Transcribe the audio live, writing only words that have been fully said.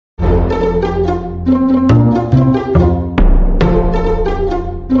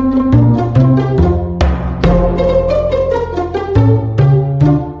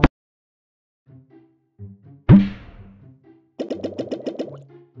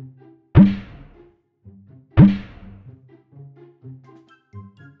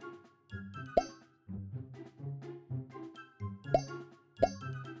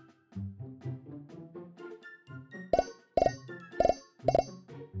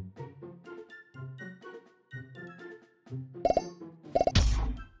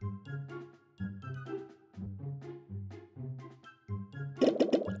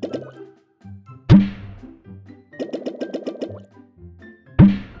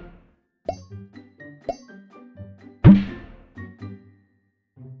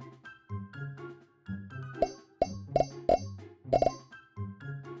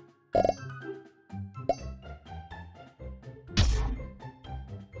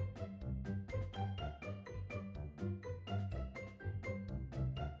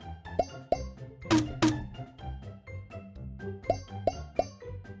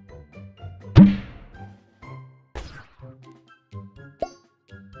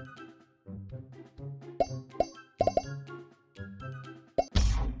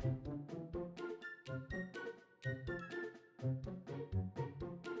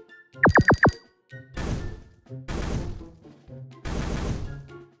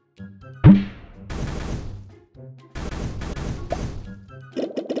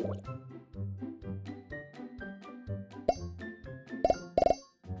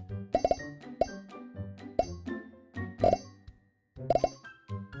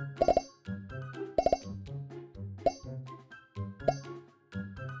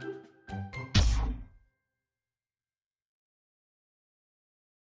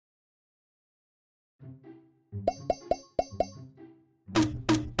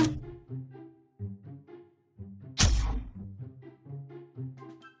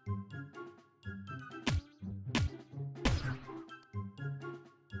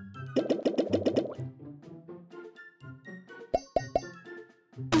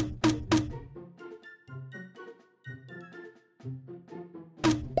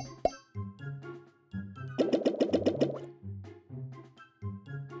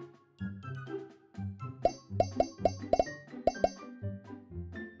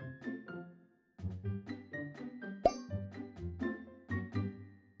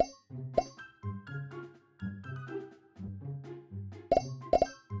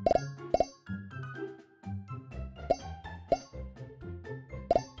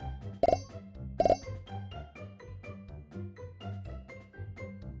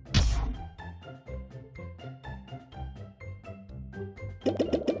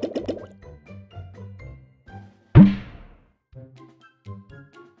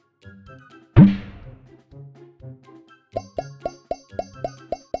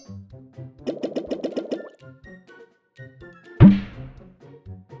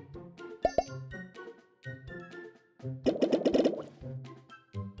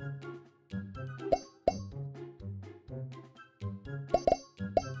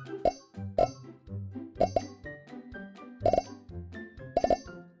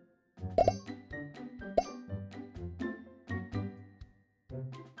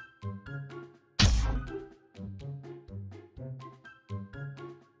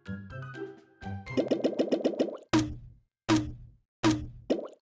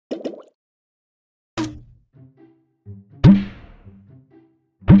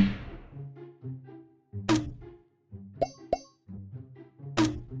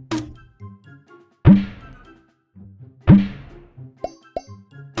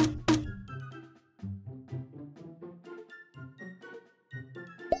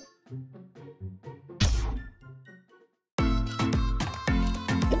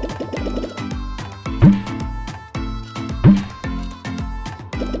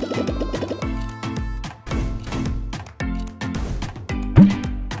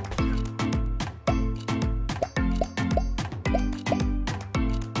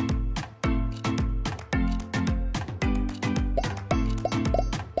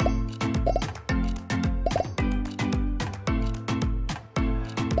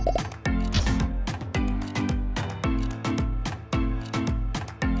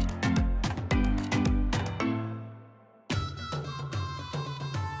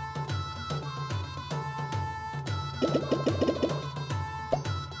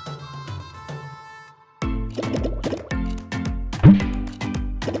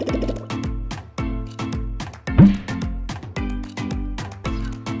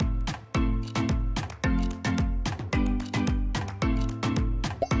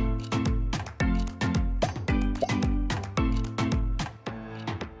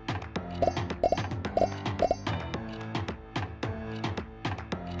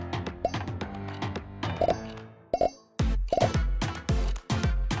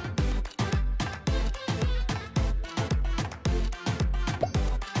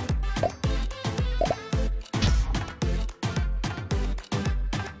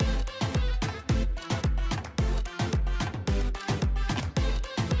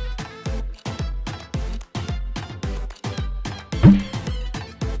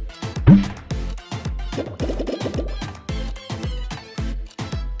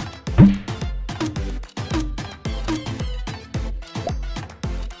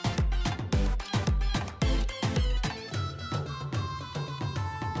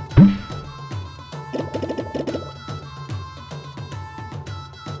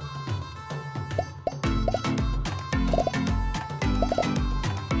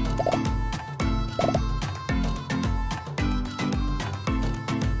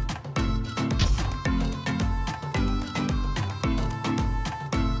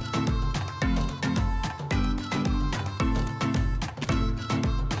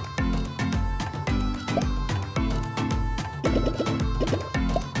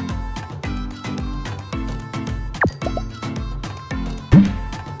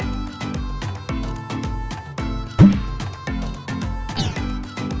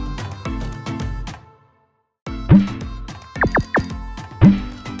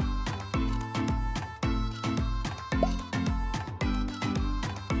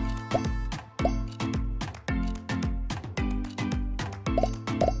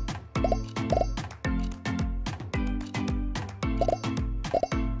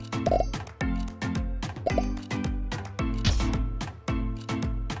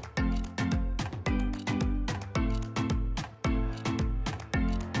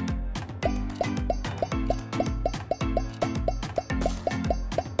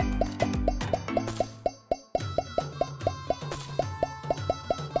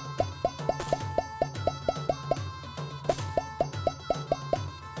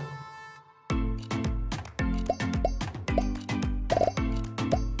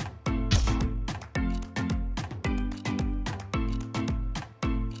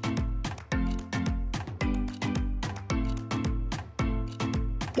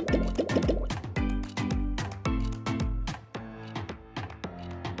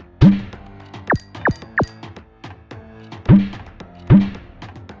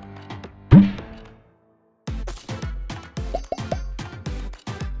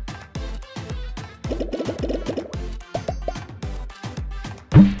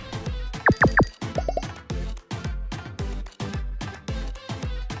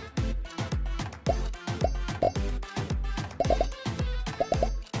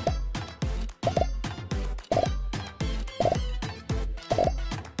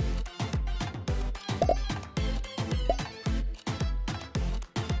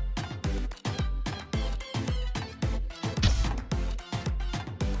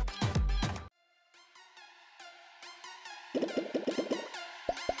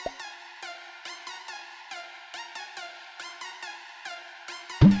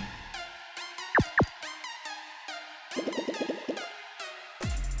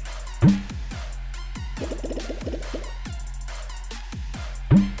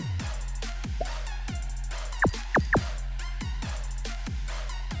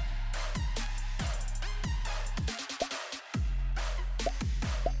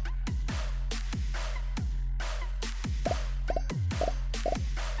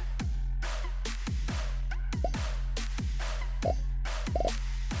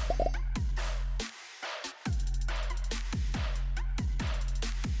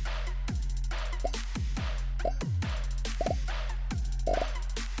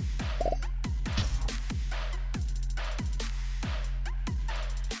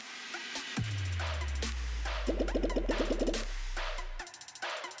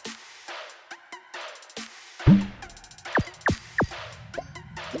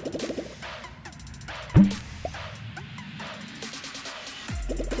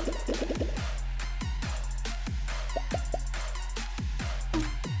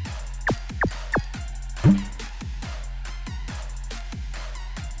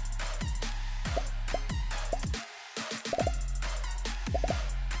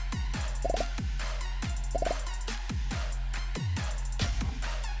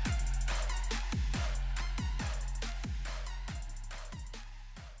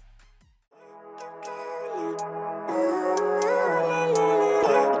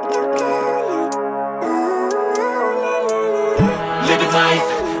Living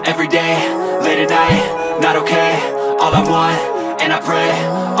life, everyday, late at night, not okay. All I want, and I pray,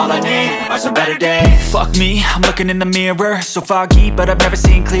 all I need are some better days. Fuck me, I'm looking in the mirror, so foggy, but I've never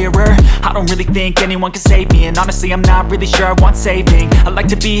seen clearer. I don't really think anyone can save me, and honestly I'm not really sure I want saving. I like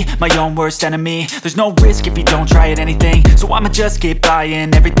to be my own worst enemy. There's no risk if you don't try at anything, so I'ma just keep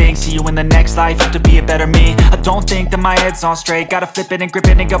buying everything. See you in the next life, have to be a better me. I don't think that my head's on straight, gotta flip it and grip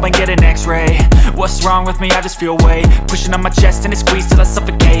it and go and get an x-ray. What's wrong with me? I just feel weight pushing on my chest and it squeezes till I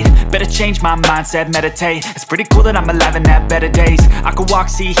suffocate. Better change my mindset, meditate. It's pretty cool that I'm alive and have better days. I could walk,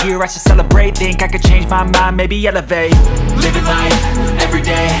 see, hear, I should celebrate. Think I could change my mind, maybe elevate. Living life,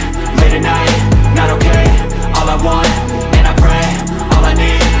 everyday, late at night, not okay. All I want, and I pray, all I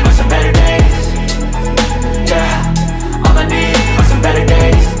need are some better days. Yeah, all I need are some better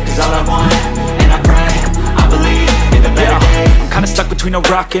days. Cause all I want, and I pray, I believe in the better days. I'm kinda stuck between a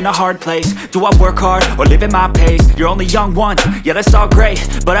rock and a hard place. Do I work hard or live at my pace? You're only young once, yeah that's all great,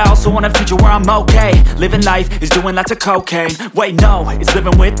 but I also want a future where I'm okay. Living life is doing lots of cocaine. Wait no, it's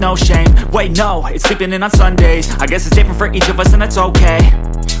living with no shame. Wait no, it's sleeping in on Sundays. I guess it's different for each of us and that's okay.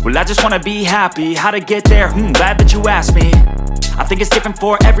 Well I just wanna be happy, how to get there? Glad that you asked me. I think it's different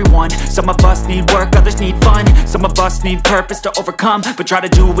for everyone. Some of us need work, others need fun. Some of us need purpose to overcome. But try to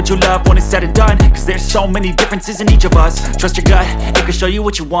do what you love when it's said and done. Cause there's so many differences in each of us. Trust your gut, it can show you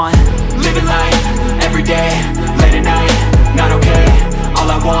what you want. Living life, everyday, late at night, not okay. All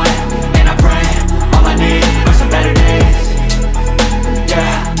I want, and I pray, all I need are some better days.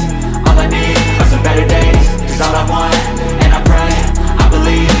 Yeah, all I need are some better days. Cause all I want, and I pray, I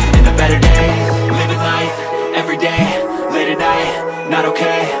believe in the better days. Living life, everyday, late at night, not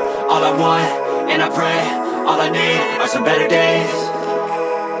okay. All I want, and I pray, all I need are some better days.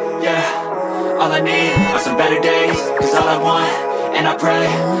 Yeah, all I need are some better days. Cause all I want, and I pray,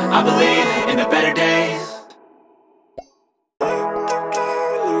 I believe in the better days.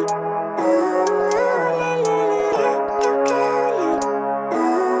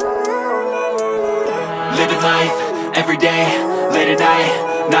 Living life, everyday, late at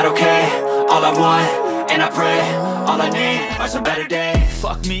night, not okay. All I want, and I pray, all I need are some better days.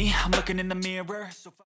 Fuck me, I'm looking in the mirror, so